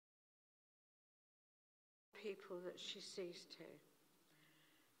people that she sees to.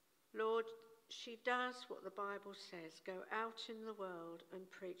 Lord, she does what the Bible says, go out in the world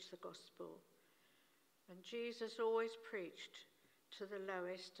and preach the gospel. And Jesus always preached to the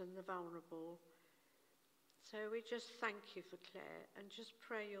lowest and the vulnerable. So we just thank you for Claire and just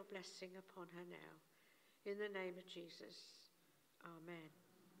pray your blessing upon her now. In the name of Jesus, amen.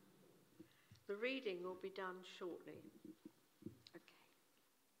 The reading will be done shortly. Okay.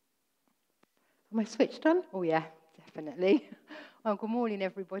 Am I switched on? Oh yeah, definitely. Well, good morning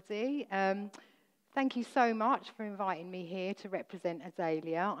everybody. Thank you so much for inviting me here to represent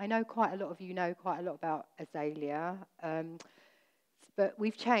Azalea. I know quite a lot of you know quite a lot about Azalea, but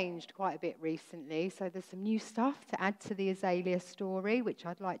we've changed quite a bit recently, so there's some new stuff to add to the Azalea story, which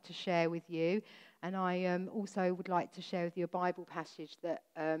I'd like to share with you. And I also would like to share with you a Bible passage that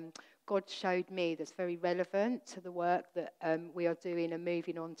God showed me that's very relevant to the work that we are doing and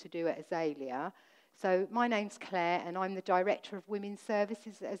moving on to do at Azalea. So my name's Claire, and I'm the Director of Women's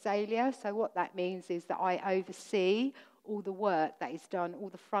Services at Azalea. So what that means is that I oversee all the work that is done, all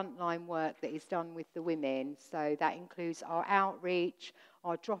the frontline work that is done with the women. So that includes our outreach,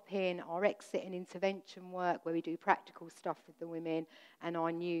 our drop-in, our exit and intervention work, where we do practical stuff with the women, and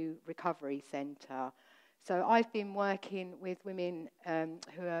our new recovery centre. So I've been working with women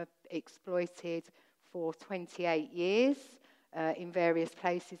who are exploited for 28 years. In various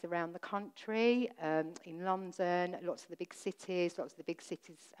places around the country, in London, lots of the big cities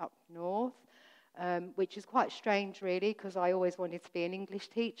up north, which is quite strange really, because I always wanted to be an English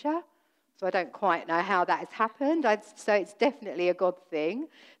teacher, so I don't quite know how that has happened. So it's definitely a God thing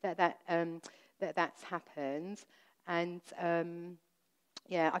that's happened. And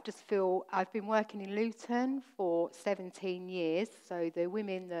I've been working in Luton for 17 years. So the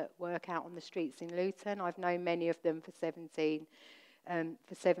women that work out on the streets in Luton, I've known many of them for 17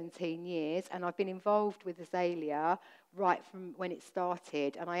 years, and I've been involved with Azalea right from when it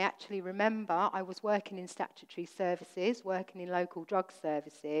started. And I actually remember I was working in statutory services, working in local drug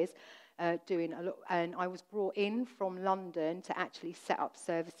services, doing a lot, and I was brought in from London to actually set up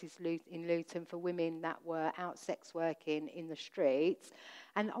services in Luton for women that were out sex working in the streets.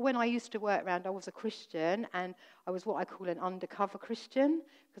 And when I used to work around, I was a Christian, and I was what I call an undercover Christian,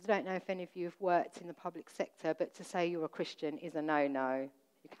 because I don't know if any of you have worked in the public sector, but to say you're a Christian is a no-no.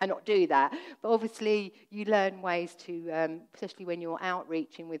 You cannot do that. But obviously, you learn ways to, especially when you're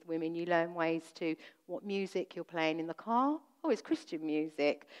outreaching with women, you learn ways to what music you're playing in the car. Oh, it's Christian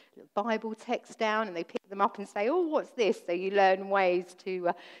music. Bible text down, and they pick them up and say, oh, what's this? So you learn ways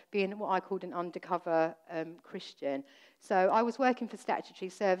to be in what I called an undercover Christian. So I was working for statutory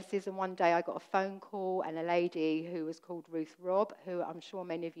services, and one day I got a phone call, and a lady who was called Ruth Robb, who I'm sure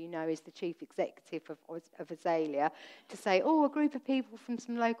many of you know is the chief executive of Azalea, to say, oh, a group of people from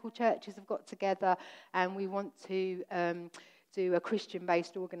some local churches have got together, and we want to do a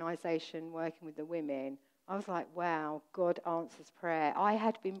Christian-based organisation working with the women. I was like, wow, God answers prayer. I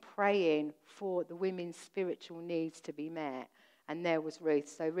had been praying for the women's spiritual needs to be met, and there was Ruth.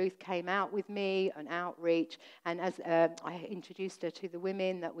 So Ruth came out with me on outreach, and as I introduced her to the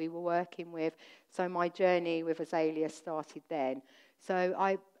women that we were working with, so my journey with Azalea started then. So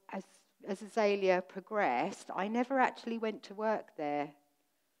as Azalea progressed, I never actually went to work there.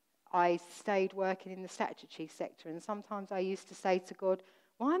 I stayed working in the statutory sector, and sometimes I used to say to God,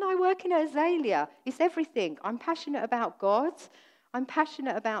 why am I working at Azalea? It's everything. I'm passionate about God. I'm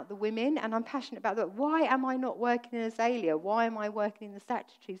passionate about the women, and I'm passionate about that. Why am I not working in Azalea? Why am I working in the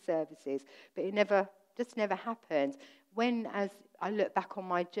statutory services? But it just never happened. As I look back on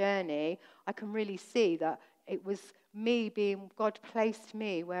my journey, I can really see that it was God placed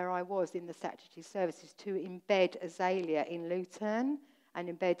me where I was in the statutory services to embed Azalea in Luton, and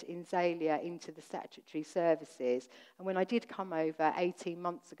embed Azalea into the statutory services. And when I did come over 18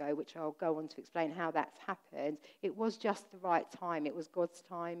 months ago, which I'll go on to explain how that's happened, it was just the right time. It was God's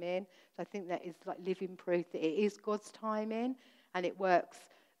timing. So I think that is like living proof that it is God's timing, and it works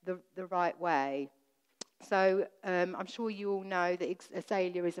the right way. So I'm sure you all know that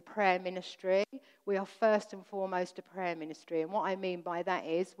Azalea is a prayer ministry. We are first and foremost a prayer ministry. And what I mean by that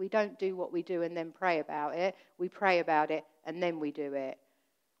is we don't do what we do and then pray about it. We pray about it and then we do it.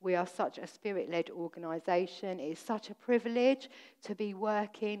 We are such a spirit-led organisation. It is such a privilege to be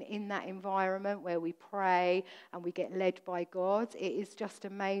working in that environment where we pray and we get led by God. It is just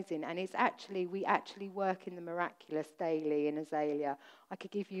amazing. And we actually work in the miraculous daily in Azalea. I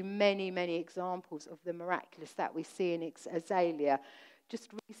could give you many, many examples of the miraculous that we see in Azalea. Just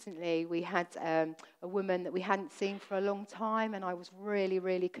recently, we had a woman that we hadn't seen for a long time, and I was really,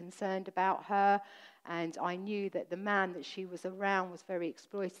 really concerned about her. And I knew that the man that she was around was very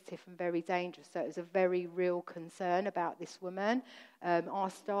exploitative and very dangerous. So it was a very real concern about this woman. Our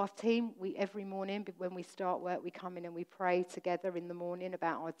staff team, every morning when we start work, we come in and we pray together in the morning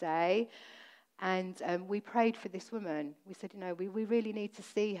about our day. And we prayed for this woman. We said, we really need to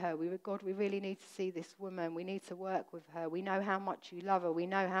see her. God, we really need to see this woman. We need to work with her. We know how much you love her. We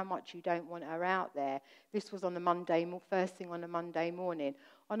know how much you don't want her out there. This was on the first thing on a Monday morning.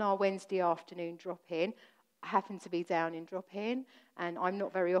 On our Wednesday afternoon drop-in, I happened to be down in drop-in, and I'm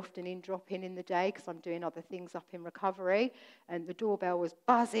not very often in drop-in in the day because I'm doing other things up in recovery, and the doorbell was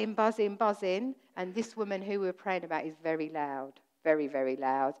buzzing, buzzing, buzzing, and this woman who we were praying about is very loud. Very, very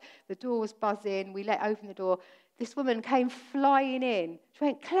loud. The door was buzzing. We let open the door. This woman came flying in. She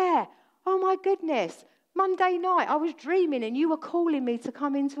went, Claire, oh my goodness, Monday night I was dreaming and you were calling me to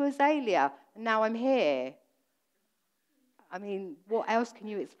come into Azalea, and now I'm here. I mean, what else can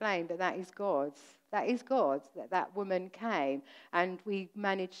you explain? But that is God. That is God, that woman came. And we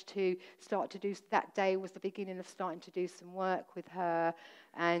managed to start to do, that day was the beginning of starting to do some work with her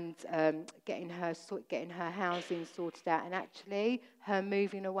and getting her housing sorted out, and actually her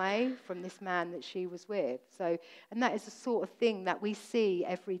moving away from this man that she was with. So, and that is the sort of thing that we see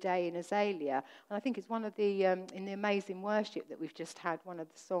every day in Azalea. And I think it's one of the, in the amazing worship that we've just had, one of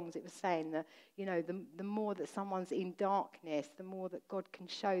the songs, it was saying that, the more that someone's in darkness, the more that God can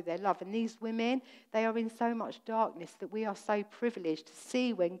show their love. And these women, they are in so much darkness that we are so privileged to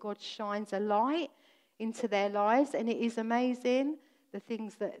see when God shines a light into their lives, and it is amazing the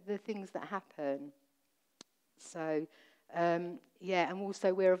things that happen. So, and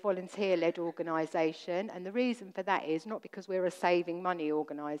also we're a volunteer-led organisation, and the reason for that is not because we're a saving money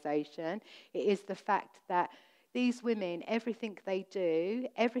organisation. It is the fact that these women, everything they do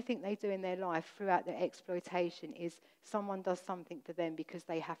in their life throughout their exploitation is someone does something for them because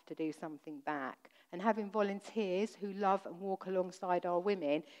they have to do something back. And having volunteers who love and walk alongside our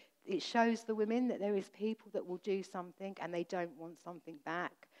women, it shows the women that there is people that will do something and they don't want something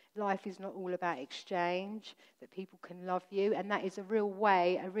back. Life is not all about exchange, that people can love you, and that is a real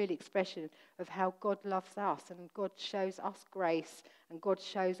way, a real expression of how God loves us, and God shows us grace, and God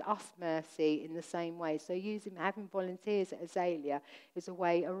shows us mercy in the same way. So having volunteers at Azalea is a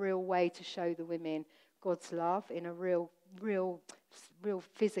real way to show the women God's love in a real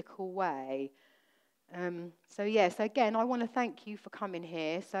physical way. So again, I want to thank you for coming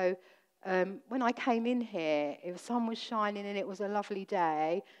here. So when I came in here, the sun was shining and it was a lovely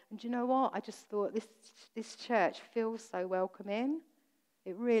day. And do you know what? I just thought this church feels so welcoming.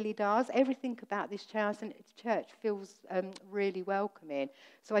 It really does. Everything about this church feels really welcoming.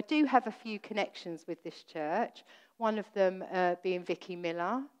 So I do have a few connections with this church. One of them being Vicky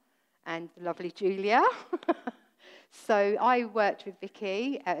Miller and the lovely Julia. So I worked with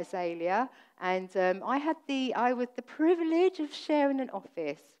Vicky at Azalea, and I had the privilege of sharing an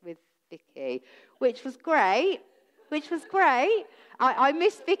office with Vicky, which was great. I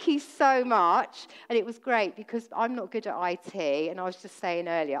miss Vicky so much, and it was great because I'm not good at IT, and I was just saying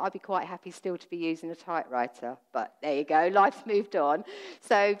earlier, I'd be quite happy still to be using a typewriter, but there you go, life's moved on.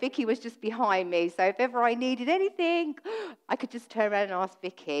 So Vicky was just behind me, so if ever I needed anything, I could just turn around and ask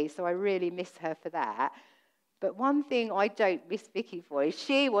Vicky, so I really miss her for that. But one thing I don't miss Vicky for is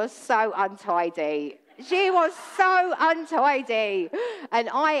she was so untidy. She was so untidy. And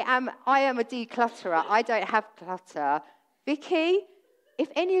I am a declutterer. I don't have clutter. Vicky, if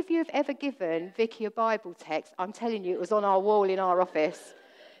any of you have ever given Vicky a Bible text, I'm telling you, it was on our wall in our office.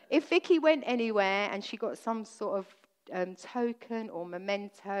 If Vicky went anywhere and she got some sort of token or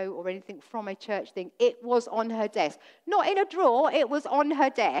memento or anything from a church thing, it was on her desk. Not in a drawer, it was on her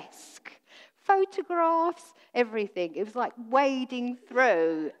desk. Photographs, everything. It was like wading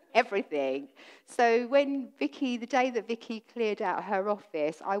through everything. So when the day that Vicky cleared out her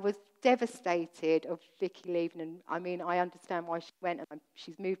office, I was devastated of Vicky leaving. And I mean, I understand why she went, and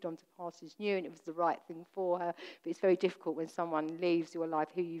she's moved on to pastures new, and it was the right thing for her. But it's very difficult when someone leaves your life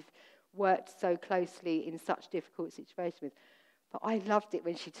who you've worked so closely in such difficult situations with. But I loved it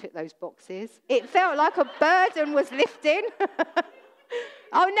when she took those boxes. It felt like a burden was lifting.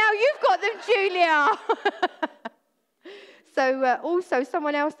 Oh, now you've got them, Julia. So also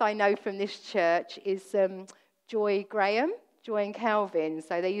someone else I know from this church is Joy Graham, Joy and Calvin.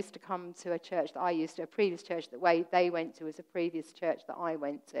 So they used to come to a church that a previous church that they went to was a previous church that I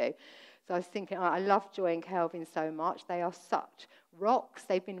went to. So I was thinking, I love Joy and Calvin so much. They are such rocks.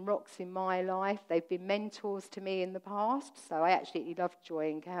 They've been rocks in my life. They've been mentors to me in the past. So I absolutely love Joy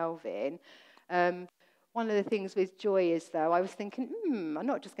and Calvin. One of the things with Joy is, though, I was thinking, I'm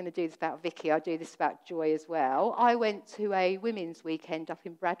not just going to do this about Vicky, I'll do this about Joy as well. I went to a women's weekend up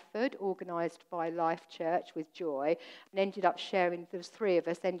in Bradford, organised by Life Church with Joy, and ended up sharing, there was 3 of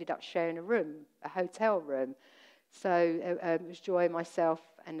us, ended up sharing a room, a hotel room. So it was Joy, myself,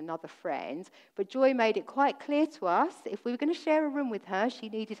 and another friend. But Joy made it quite clear to us that if we were going to share a room with her, she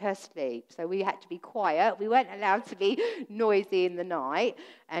needed her sleep. So we had to be quiet. We weren't allowed to be noisy in the night.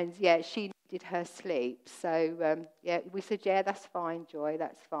 And, she needed her sleep. So, we said, that's fine, Joy,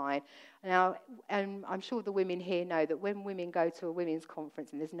 that's fine. Now, and I'm sure the women here know that when women go to a women's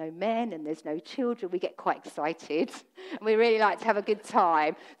conference and there's no men and there's no children, we get quite excited. And we really like to have a good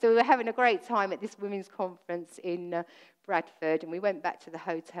time. So we were having a great time at this women's conference in Bradford, and we went back to the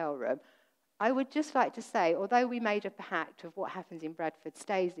hotel room. I would just like to say, although we made a pact of what happens in Bradford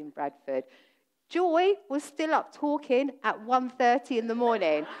stays in Bradford, Joy was still up talking at 1:30 in the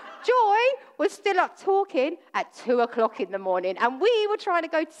morning. Joy was still up talking at 2 o'clock in the morning, and we were trying to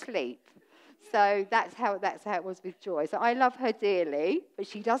go to sleep. So that's how it was with Joy. So I love her dearly, but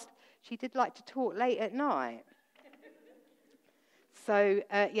she did like to talk late at night. So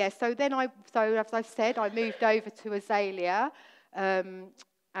as I've said, I moved over to Azalea,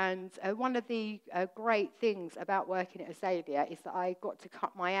 and one of the great things about working at Azalea is that I got to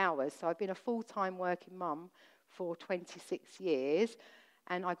cut my hours. So I've been a full-time working mum for 26 years,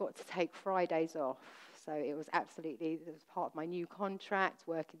 and I got to take Fridays off. So it was part of my new contract,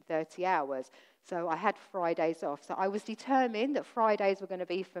 working 30 hours. So I had Fridays off. So I was determined that Fridays were going to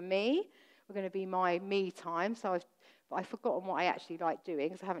be for me, were going to be my me time. But I've forgotten what I actually like doing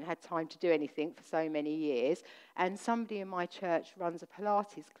because I haven't had time to do anything for so many years. And somebody in my church runs a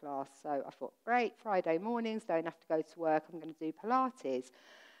Pilates class. So I thought, great, Friday mornings, don't have to go to work, I'm going to do Pilates.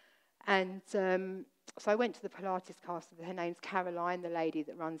 And so I went to the Pilates class. Her name's Caroline, the lady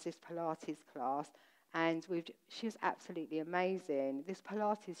that runs this Pilates class. And she was absolutely amazing. This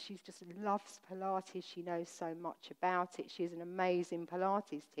Pilates, she just loves Pilates. She knows so much about it. She's an amazing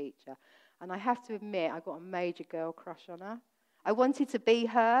Pilates teacher. And I have to admit, I got a major girl crush on her. I wanted to be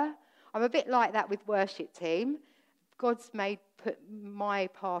her. I'm a bit like that with worship team. God's put my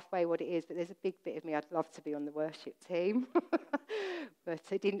pathway what it is, but there's a big bit of me I'd love to be on the worship team. But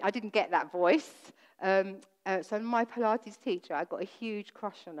I didn't get that voice. So my Pilates teacher, I got a huge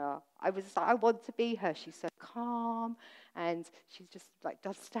crush on her. I was like, I want to be her. She's so calm, and she's just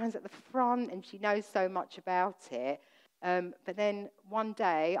stands at the front, and she knows so much about it. But then one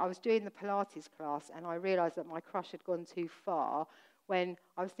day I was doing the Pilates class, and I realised that my crush had gone too far. When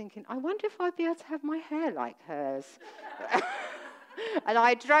I was thinking, I wonder if I'd be able to have my hair like hers. And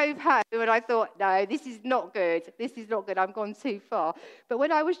I drove home and I thought, no, this is not good. This is not good. I've gone too far. But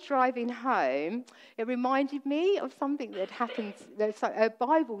when I was driving home, it reminded me of something that had happened. There's a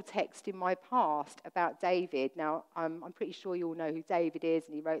Bible text in my past about David. Now, I'm pretty sure you all know who David is,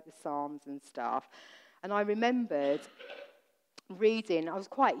 and he wrote the Psalms and stuff. And I remembered reading, I was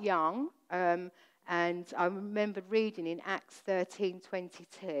quite young, and I remembered reading in Acts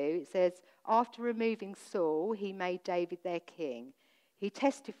 13:22, it says, after removing Saul, he made David their king. He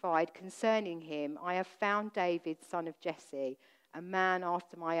testified concerning him, I have found David, son of Jesse, a man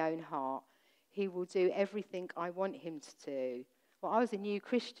after my own heart. He will do everything I want him to do. Well, I was a new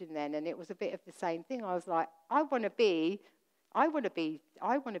Christian then, and it was a bit of the same thing. I was like, I want to be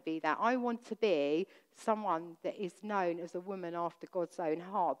that. I want to be someone that is known as a woman after God's own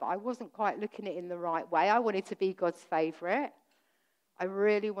heart. But I wasn't quite looking at it in the right way. I wanted to be God's favourite. I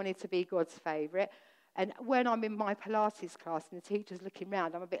really wanted to be God's favourite. And when I'm in my Pilates class and the teacher's looking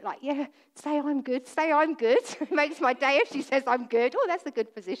round, I'm a bit like, yeah, say I'm good. It makes my day if she says I'm good. Oh, that's a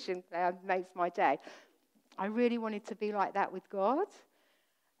good position. Makes my day. I really wanted to be like that with God.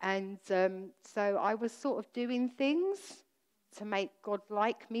 And so I was sort of doing things to make God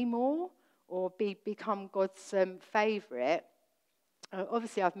like me more, or become God's favourite.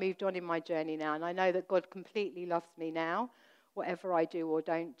 Obviously, I've moved on in my journey now, and I know that God completely loves me now, whatever I do or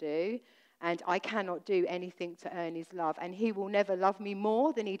don't do. And I cannot do anything to earn his love. And he will never love me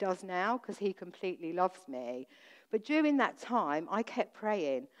more than he does now, because he completely loves me. But during that time, I kept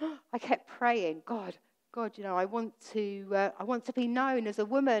praying. God, I want to be known as a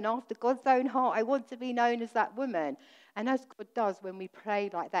woman after God's own heart. I want to be known as that woman. And as God does when we pray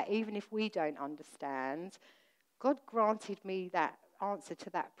like that, even if we don't understand, God granted me that answer to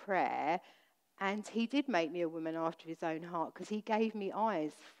that prayer. And he did make me a woman after his own heart, because he gave me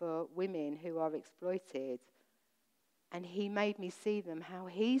eyes for women who are exploited. And he made me see them how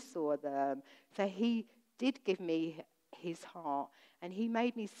he saw them. So he did give me his heart. And he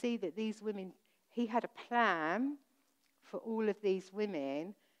made me see that these women, he had a plan for all of these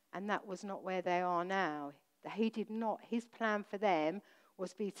women. And that was not where they are now. His plan for them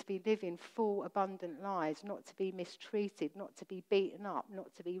was to be living full, abundant lives, not to be mistreated, not to be beaten up,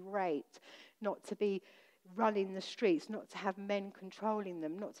 not to be raped, not to be running the streets, not to have men controlling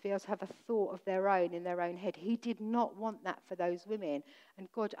them, not to be able to have a thought of their own in their own head. He did not want that for those women.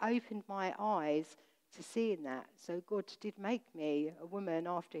 And God opened my eyes to seeing that. So God did make me a woman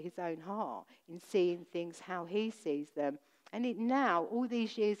after his own heart in seeing things how he sees them. And now, all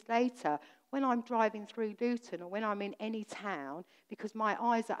these years later, when I'm driving through Luton or when I'm in any town, because my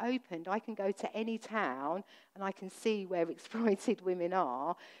eyes are opened, I can go to any town and I can see where exploited women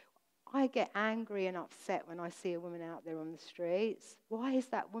are. I get angry and upset when I see a woman out there on the streets. Why is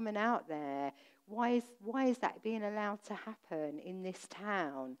that woman out there? Why is that being allowed to happen in this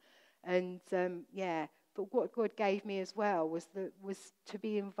town? And but what God gave me as well was to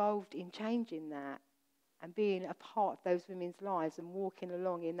be involved in changing that and being a part of those women's lives and walking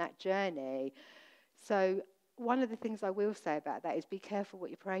along in that journey. So one of the things I will say about that is be careful what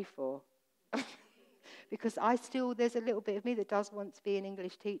you pray for. Because there's a little bit of me that does want to be an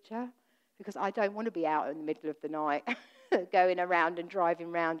English teacher, because I don't want to be out in the middle of the night going around and driving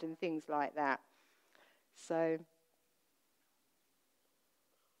around and things like that. So,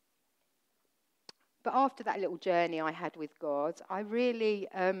 but after that little journey I had with God, I really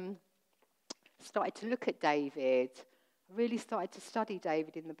started to look at David. I really started to study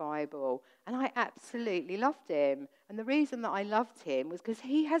David in the Bible, and I absolutely loved him. And the reason that I loved him was because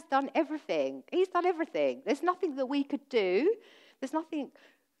he has done everything. He's done everything. There's nothing that we could do. There's nothing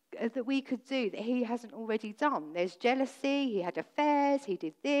that we could do that he hasn't already done. There's jealousy, he had affairs, he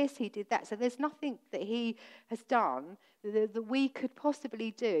did this, he did that. So there's nothing that he has done that we could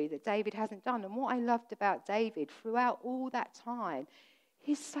possibly do that David hasn't done. And what I loved about David throughout all that time,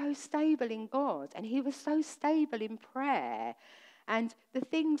 he's so stable in God, and he was so stable in prayer. And the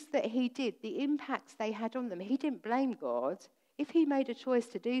things that he did, the impacts they had on them, he didn't blame God. If he made a choice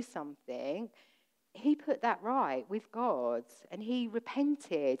to do something, he put that right with God, and he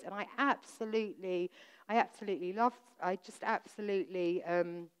repented. And I absolutely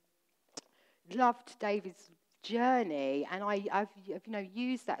loved David's journey, and I've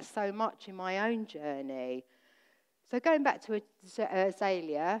used that so much in my own journey. So going back to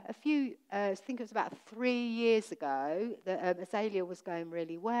Azalea, I think it was about 3 years ago, that Azalea was going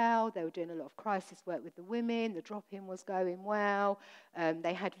really well. They were doing a lot of crisis work with the women. The drop-in was going well.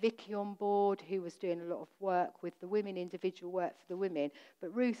 They had Vicky on board, who was doing a lot of work with the women, individual work for the women.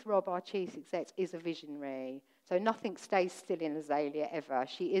 But Ruth Robb, our chief exec, is a visionary. So nothing stays still in Azalea ever.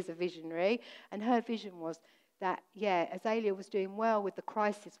 She is a visionary. And her vision was that, Azalea was doing well with the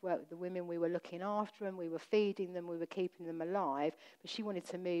crisis work with the women. We were looking after them, we were feeding them, we were keeping them alive, but she wanted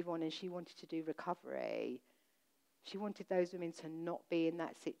to move on and she wanted to do recovery. She wanted those women to not be in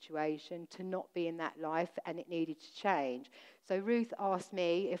that situation, to not be in that life, and it needed to change. So Ruth asked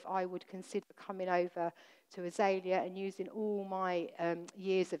me if I would consider coming over to Azalea and using all my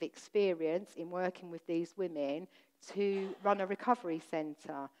years of experience in working with these women to run a recovery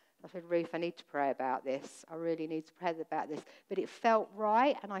centre. I said, Ruth, I need to pray about this. I really need to pray about this. But it felt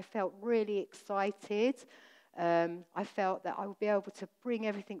right, and I felt really excited. I felt that I would be able to bring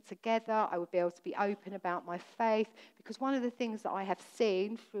everything together. I would be able to be open about my faith. Because one of the things that I have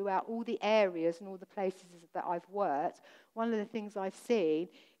seen throughout all the areas and all the places that I've worked, one of the things I've seen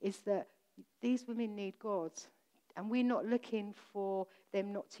is that these women need God. And we're not looking for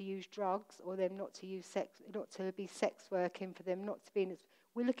them not to use drugs, or them not to use sex, not to be sex working, for them not to be in.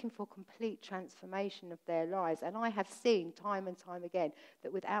 We're looking for complete transformation of their lives. And I have seen time and time again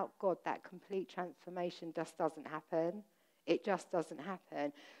that without God, that complete transformation just doesn't happen. It just doesn't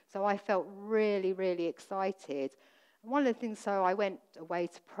happen. So I felt really, really excited. And one of the things, so I went away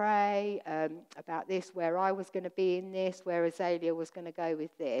to pray about this, where I was going to be in this, where Azalea was going to go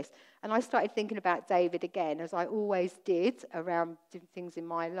with this. And I started thinking about David again, as I always did around things in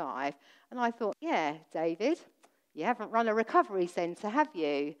my life. And I thought, yeah, David, you haven't run a recovery centre, have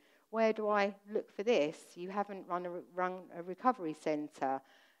you? Where do I look for this? You haven't run a recovery centre.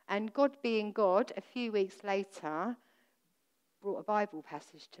 And God being God, a few weeks later, brought a Bible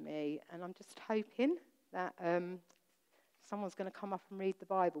passage to me. And I'm just hoping that someone's going to come up and read the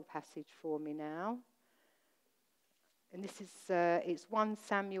Bible passage for me now. And this is, it's 1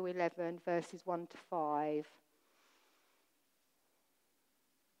 Samuel 11, verses 1 to 5.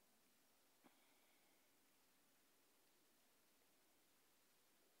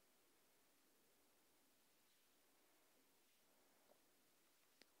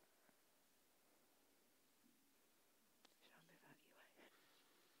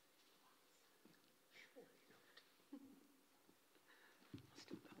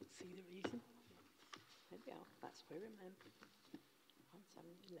 see the reason. There we are. That's where I am. 1, 7,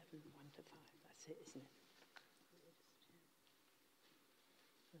 11, 1 to 5. That's it, isn't it?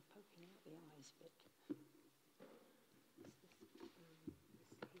 I'm poking out the eyes a bit.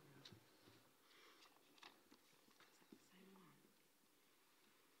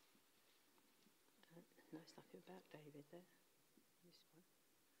 No, it's nothing about David there. This one.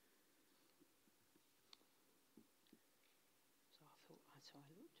 So I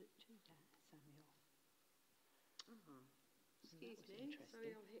looked at 2 Samuel. Excuse me,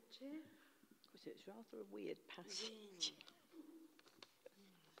 sorry I'll hit you. Because it's rather a weird passage.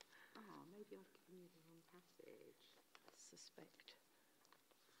 Maybe I've given you the wrong passage. I suspect.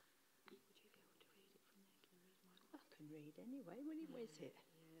 Would you be able to read it from there? Can you read my I can read anyway. Where's it?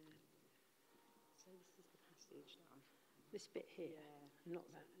 Yeah. So this is the passage that I've... This bit here, not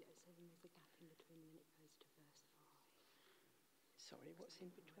that. Yeah, so then there's a gap in between when it goes to verse 5. Sorry, what's in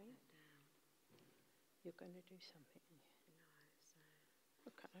between? You're going to do something. No, so...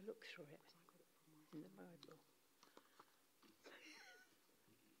 Well, can I look through it in the Bible?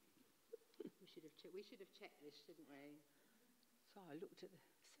 We should have checked this, shouldn't we? So I looked at the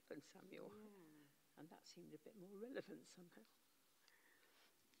 2 Samuel, and that seemed a bit more relevant somehow.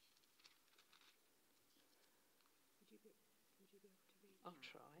 Would you be able to read I'll that?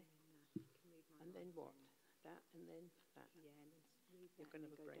 try. And then what? That, and then that. Yeah, and then read that. You're going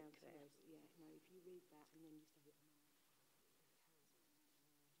to go break down there. to those, no, if you read that and then you say it.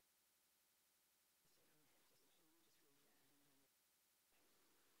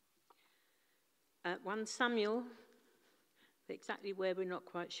 1 Samuel, exactly where we're not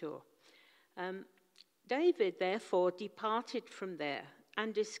quite sure. David therefore departed from there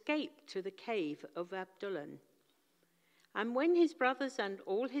and escaped to the cave of Adullam. And when his brothers and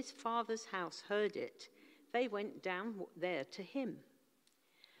all his father's house heard it, they went down there to him.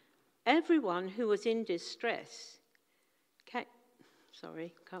 Everyone who was in distress, can't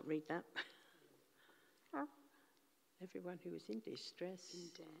read that. Everyone who was in distress, In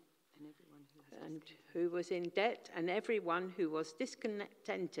debt, and everyone who was in debt, and everyone who was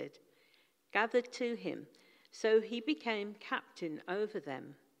discontented, gathered to him. So he became captain over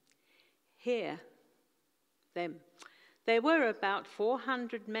them. There were about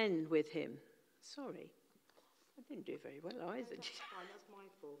 400 men with him. Sorry, I didn't do very well either. That's fine, that's my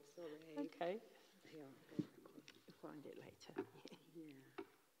fault, sorry. Okay, Yeah, we'll find it later.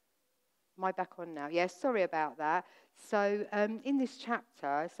 Am I back on now? Yes, sorry about that. So in this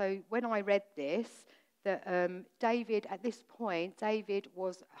chapter, so when I read this, that David, at this point, David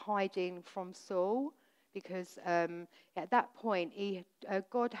was hiding from Saul because at that point,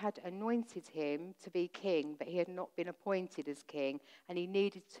 God had anointed him to be king, but he had not been appointed as king, and he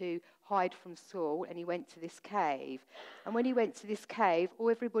needed to hide from Saul, and he went to this cave. And when he went to this cave,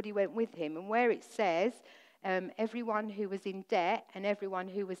 everybody went with him, and where it says, everyone who was in debt and everyone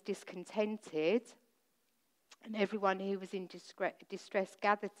who was discontented and everyone who was in distress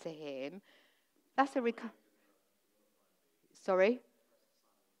gathered to him. That's a Sorry?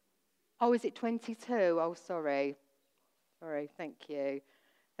 Oh, is it 22? Oh, sorry. Sorry, thank you.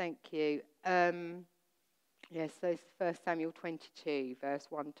 Yes, so it's 1 Samuel 22, verse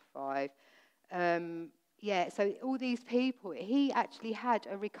 1 to 5. So all these people, he actually had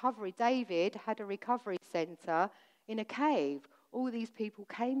a recovery. David had a recovery centre in a cave. All these people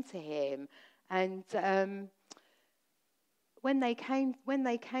came to him, and when they came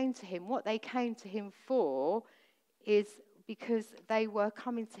to him, what they came to him for is because they were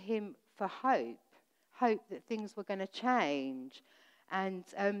coming to him for hope that things were going to change. And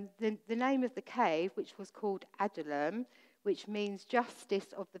the name of the cave, which was called Adullam, which means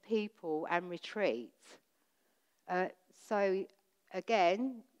justice of the people and retreat. So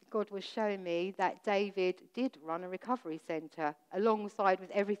again, God was showing me that David did run a recovery centre alongside with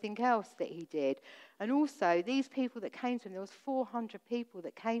everything else that he did. And also, these people that came to him, there was 400 people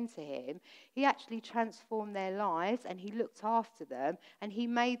that came to him. He actually transformed their lives and he looked after them and he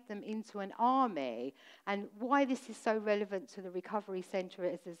made them into an army. And why this is so relevant to the recovery centre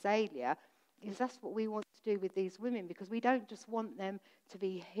at Azalea is that's what we want to do with these women, because we don't just want them to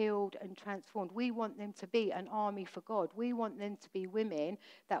be healed and transformed. We want them to be an army for God. We want them to be women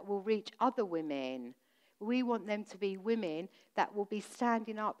that will reach other women. We want them to be women that will be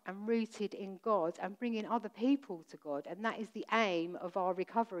standing up and rooted in God and bringing other people to God. And that is the aim of our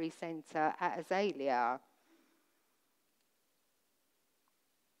recovery centre at Azalea.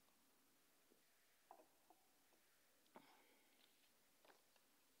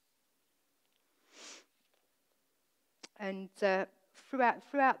 And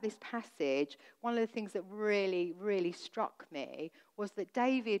throughout this passage, one of the things that really, really struck me was that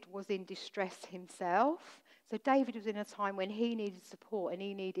David was in distress himself. So David was in a time when he needed support and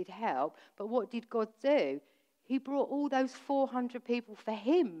he needed help. But what did God do? He brought all those 400 people for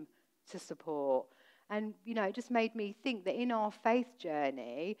him to support. And, it just made me think that in our faith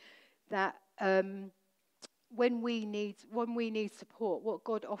journey, that when we need support, what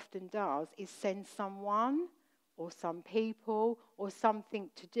God often does is send someone or some people or something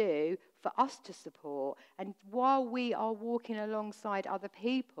to do for us to support. And while we are walking alongside other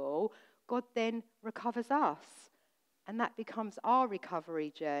people, God then recovers us. And that becomes our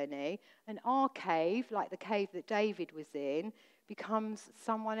recovery journey. And our cave, like the cave that David was in, becomes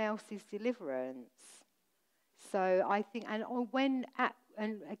someone else's deliverance. So I think, and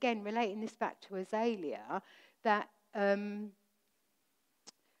again, relating this back to Azalea, that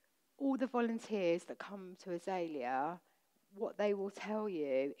all the volunteers that come to Azalea, what they will tell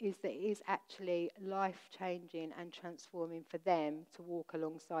you is that it is actually life-changing and transforming for them to walk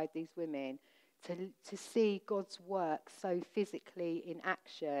alongside these women, to see God's work so physically in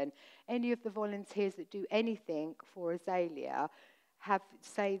action. Any of the volunteers that do anything for Azalea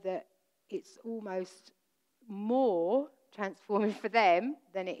say that it's almost more transforming for them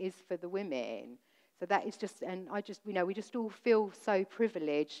than it is for the women. So that is just, and we just all feel so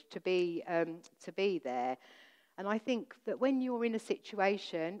privileged to be there. And I think that when you're in a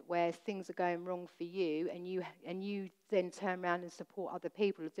situation where things are going wrong for you, and you then turn around and support other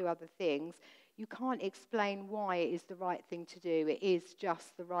people or do other things, you can't explain why it is the right thing to do. It is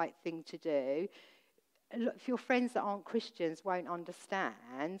just the right thing to do. If your friends that aren't Christians won't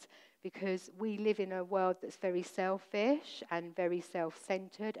understand, because we live in a world that's very selfish and very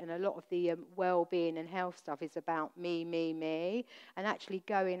self-centered, and a lot of the well-being and health stuff is about me, me, me, and actually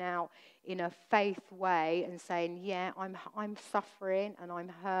going out in a faith way and saying, yeah, I'm suffering and I'm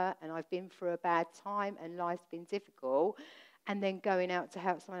hurt and I've been through a bad time and life's been difficult, and then going out to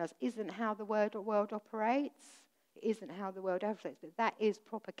help someone else isn't how the world operates. It isn't how the world operates, but that is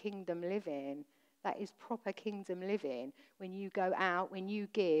proper kingdom living. That is proper kingdom living, when you go out, when you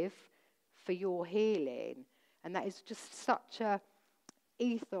give for your healing. And that is just such a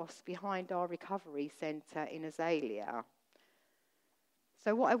ethos behind our recovery centre in Azalea.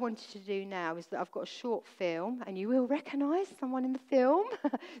 So what I wanted to do now is that I've got a short film, and you will recognise someone in the film.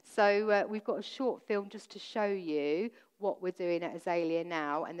 So we've got a short film just to show you what we're doing at Azalea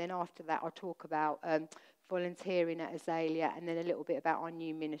now, and then after that I'll talk about volunteering at Azalea, and then a little bit about our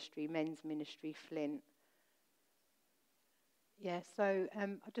new ministry, men's ministry, Flint. Yeah, so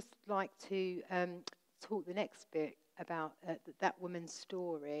I'd just like to talk the next bit about that woman's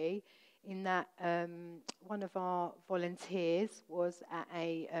story, in that one of our volunteers was at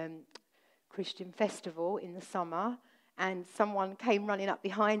a Christian festival in the summer, and someone came running up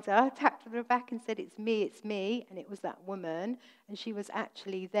behind her, tapped on her back and said, it's me, and it was that woman. And she was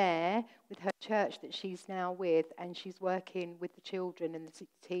actually there with her church that she's now with, and she's working with the children and the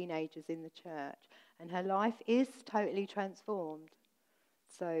teenagers in the church. And her life is totally transformed.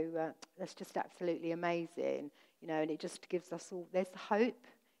 So that's just absolutely amazing, and it just gives us all, there's hope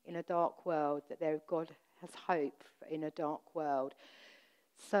in a dark world, that God has hope in a dark world.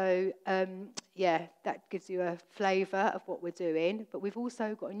 So, that gives you a flavour of what we're doing. But we've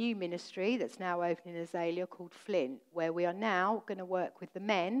also got a new ministry that's now open in Azalea called Flint, where we are now going to work with the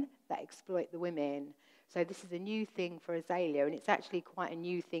men that exploit the women. So this is a new thing for Azalea, and it's actually quite a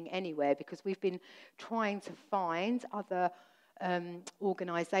new thing anywhere, because we've been trying to find other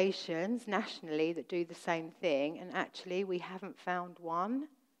organisations nationally that do the same thing, and actually we haven't found one.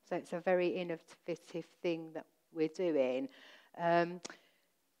 So it's a very innovative thing that we're doing.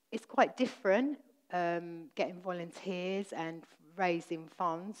 It's quite different, getting volunteers and raising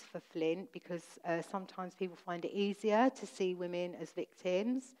funds for Flint, because sometimes people find it easier to see women as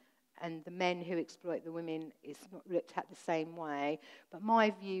victims, and the men who exploit the women is not looked at the same way. But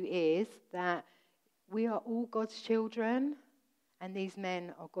my view is that we are all God's children, and these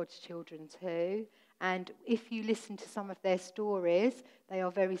men are God's children too. And if you listen to some of their stories, they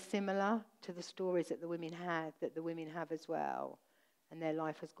are very similar to the stories that the women have as well. And their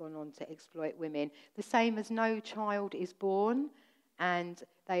life has gone on to exploit women. The same as no child is born, and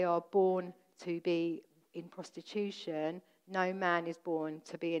they are born to be in prostitution. No man is born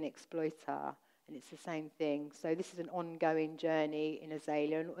to be an exploiter. And it's the same thing. So this is an ongoing journey in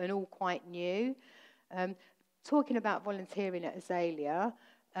Azalea, and all quite new. Talking about volunteering at Azalea,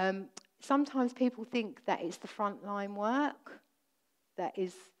 sometimes people think that it's the frontline work that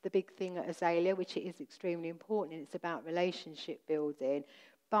is the big thing at Azalea, which it is extremely important, and it's about relationship building.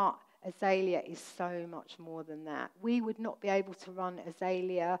 But Azalea is so much more than that. We would not be able to run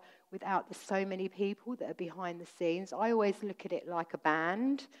Azalea without the so many people that are behind the scenes. I always look at it like a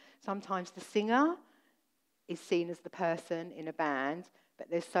band. Sometimes the singer is seen as the person in a band, but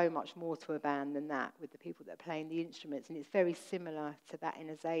there's so much more to a band than that with the people that are playing the instruments. And it's very similar to that in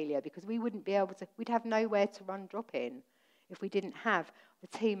Azalea, because we wouldn't be able to, we'd have nowhere to run drop-in if we didn't have the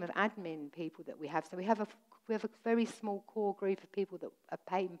team of admin people that we have. So we have a very small core group of people that are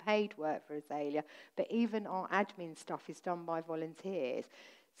paid work for Azalea, but even our admin stuff is done by volunteers.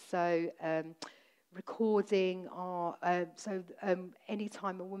 So recording any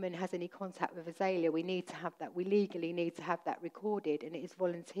time a woman has any contact with Azalea, we need to have that. We legally need to have that recorded, and it is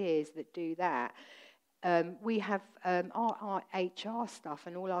volunteers that do that. We have our HR stuff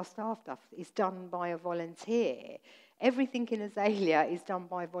and all our staff stuff is done by a volunteer. Everything in Azalea is done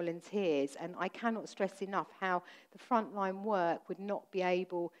by volunteers, and I cannot stress enough how the frontline work would not be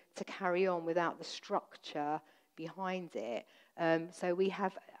able to carry on without the structure behind it. So we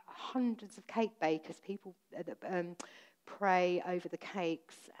have hundreds of cake bakers, people that pray over the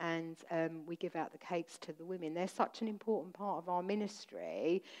cakes, and we give out the cakes to the women. They're such an important part of our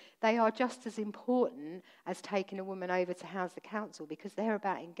ministry. They are just as important as taking a woman over to house the council, because they're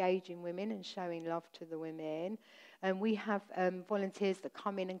about engaging women and showing love to the women. And we have volunteers that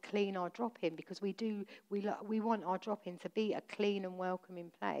come in and clean our drop-in, because we want our drop-in to be a clean and welcoming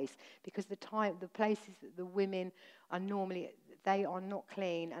place, because the places that the women are normally, they are not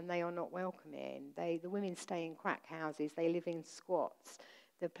clean and they are not welcoming. The women stay in crack houses, they live in squats.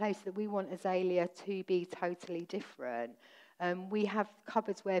 The place that we want Azalea to be totally different. We have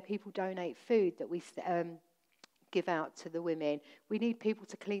cupboards where people donate food that we give out to the women. We need people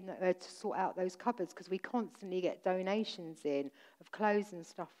to to sort out those cupboards, because we constantly get donations in of clothes and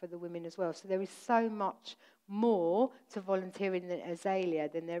stuff for the women as well. So there is so much more to volunteering than Azalea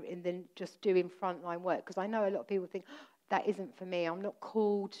than just doing frontline work. Because I know a lot of people think, that isn't for me. I'm not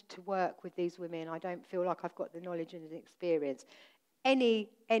called to work with these women. I don't feel like I've got the knowledge and the experience. Any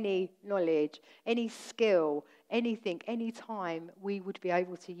knowledge, any skill, anything, any time we would be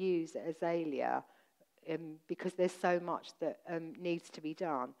able to use at Azalea, because there's so much that needs to be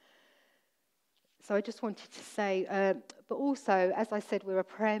done. So I just wanted to say, but also, as I said, we're a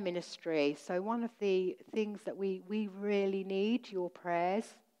prayer ministry. So one of the things that we really need, your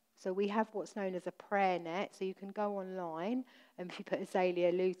prayers. So we have what's known as a prayer net. So you can go online, and if you put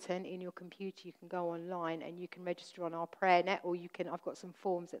Azalea Luton in your computer, you can go online and you can register on our prayer net, or I've got some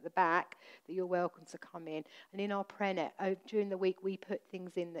forms at the back that you're welcome to come in. And in our prayer net, during the week, we put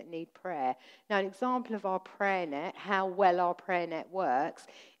things in that need prayer. Now, an example of our prayer net, how well our prayer net works,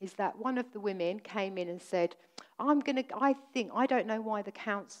 is that one of the women came in and said, I don't know why the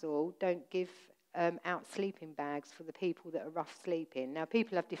council don't give out sleeping bags for the people that are rough sleeping. Now,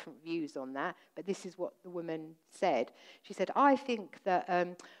 people have different views on that, but this is what the woman said. She said, I think that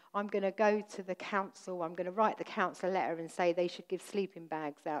I'm going to go to the council, I'm going to write the council a letter and say they should give sleeping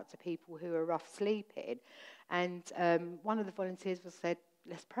bags out to people who are rough sleeping. And one of the volunteers said,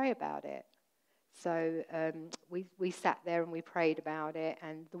 let's pray about it. So we sat there and we prayed about it,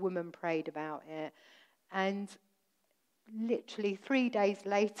 and the woman prayed about it. And literally 3 days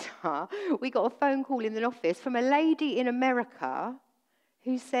later, we got a phone call in the office from a lady in America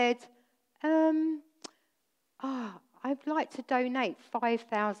who said, I'd like to donate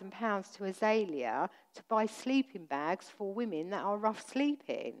 £5,000 to Azalea to buy sleeping bags for women that are rough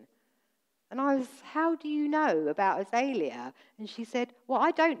sleeping. And I was, how do you know about Azalea? And she said, well,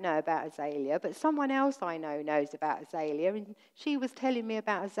 I don't know about Azalea, but someone else I know knows about Azalea. And she was telling me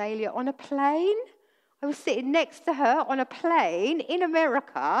about Azalea on a plane. I was sitting next to her on a plane in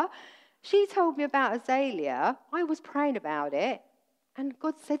America. She told me about Azalea. I was praying about it. And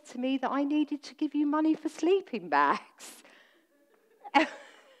God said to me that I needed to give you money for sleeping bags.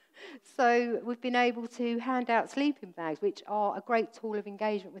 So we've been able to hand out sleeping bags, which are a great tool of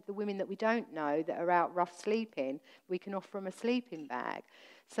engagement with the women that we don't know that are out rough sleeping. We can offer them a sleeping bag.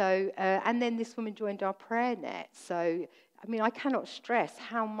 So, and then this woman joined our prayer net. So, I mean, I cannot stress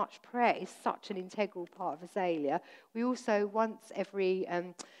how much prayer is such an integral part of Azalea. We also, once every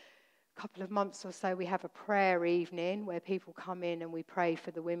couple of months or so, we have a prayer evening where people come in and we pray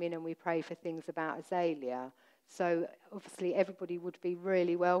for the women and we pray for things about Azalea. So obviously everybody would be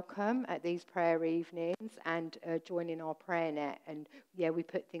really welcome at these prayer evenings and joining our prayer net. And yeah, we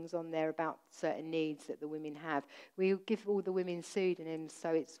put things on there about certain needs that the women have. We give all the women pseudonyms,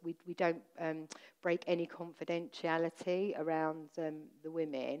 so we don't break any confidentiality around the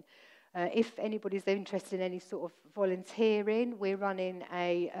women. If anybody's interested in any sort of volunteering, we're running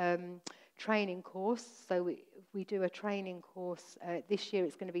a training course we do a training course. This year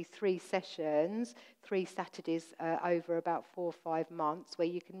it's going to be 3 sessions, 3 Saturdays over about 4 or 5 months, where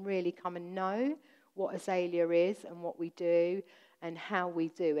you can really come and know what Azalea is and what we do and how we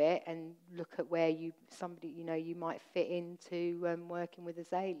do it, and look at where you might fit into working with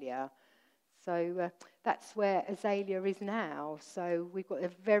Azalea. So that's where Azalea is now. So we've got a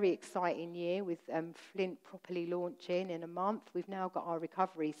very exciting year with Flint properly launching in a month. We've now got our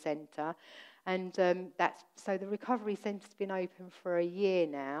recovery centre, and so the recovery centre's been open for a year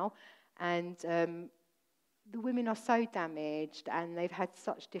now, and the women are so damaged and they've had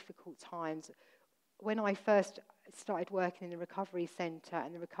such difficult times. When I first started working in the recovery centre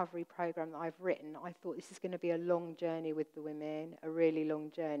and the recovery programme that I've written, I thought this is going to be a long journey with the women, a really long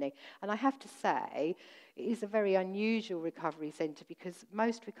journey. And I have to say, it is a very unusual recovery centre, because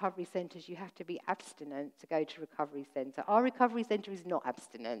most recovery centres you have to be abstinent to go to recovery centre. Our recovery centre is not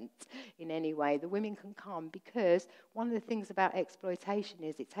abstinent in any way. The women can come because one of the things about exploitation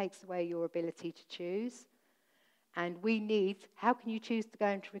is it takes away your ability to choose. And how can you choose to go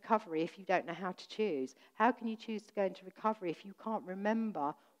into recovery if you don't know how to choose? How can you choose to go into recovery if you can't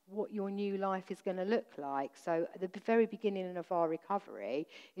remember what your new life is going to look like? So at the very beginning of our recovery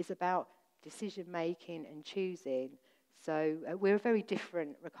is about decision making and choosing. So we're a very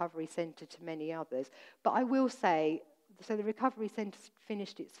different recovery centre to many others. But I will say, so the recovery centre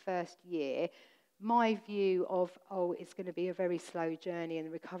finished its first year. My view of, it's going to be a very slow journey and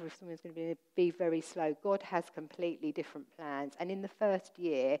the recovery for women is going to be very slow. God has completely different plans. And in the first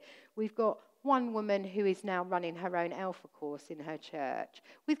year, we've got one woman who is now running her own Alpha course in her church.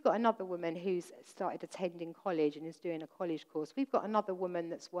 We've got another woman who's started attending college and is doing a college course. We've got another woman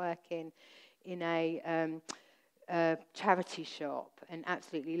that's working in a charity shop and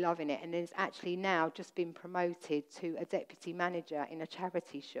absolutely loving it, and has actually now just been promoted to a deputy manager in a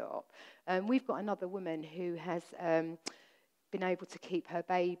charity shop. We've got another woman who has been able to keep her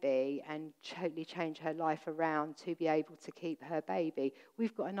baby and totally change her life around to be able to keep her baby.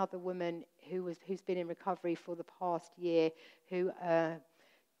 We've got another woman who's been in recovery for the past year, who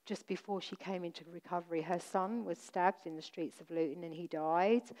just before she came into recovery, her son was stabbed in the streets of Luton and he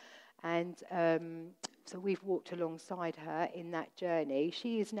died. And so we've walked alongside her in that journey.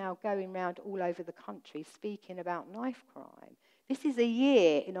 She is now going around all over the country speaking about knife crime. This is a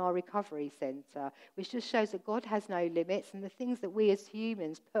year in our recovery centre, which just shows that God has no limits, and the things that we as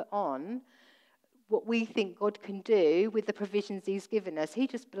humans put on, what we think God can do with the provisions he's given us, he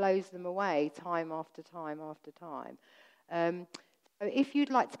just blows them away time after time after time. So if you'd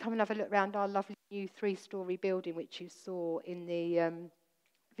like to come and have a look around our lovely new 3-storey building, which you saw in the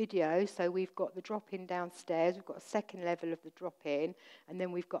video, so we've got the drop-in downstairs, we've got a second level of the drop-in, and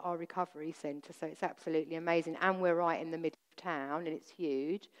then we've got our recovery centre, so it's absolutely amazing, and we're right in the middle of town, and it's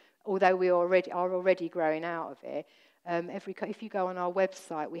huge, although we are already growing out of it. If you go on our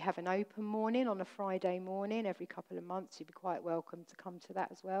website, we have an open morning on a Friday morning every couple of months. You'd be quite welcome to come to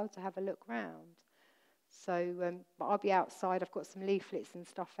that as well, to have a look round. So, but I'll be outside. I've got some leaflets and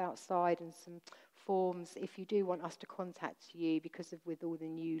stuff outside and some forms. If you do want us to contact you, because with all the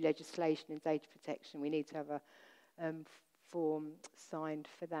new legislation in data protection, we need to have a form signed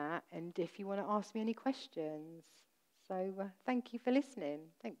for that. And if you want to ask me any questions. So thank you for listening.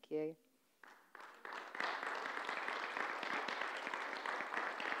 Thank you.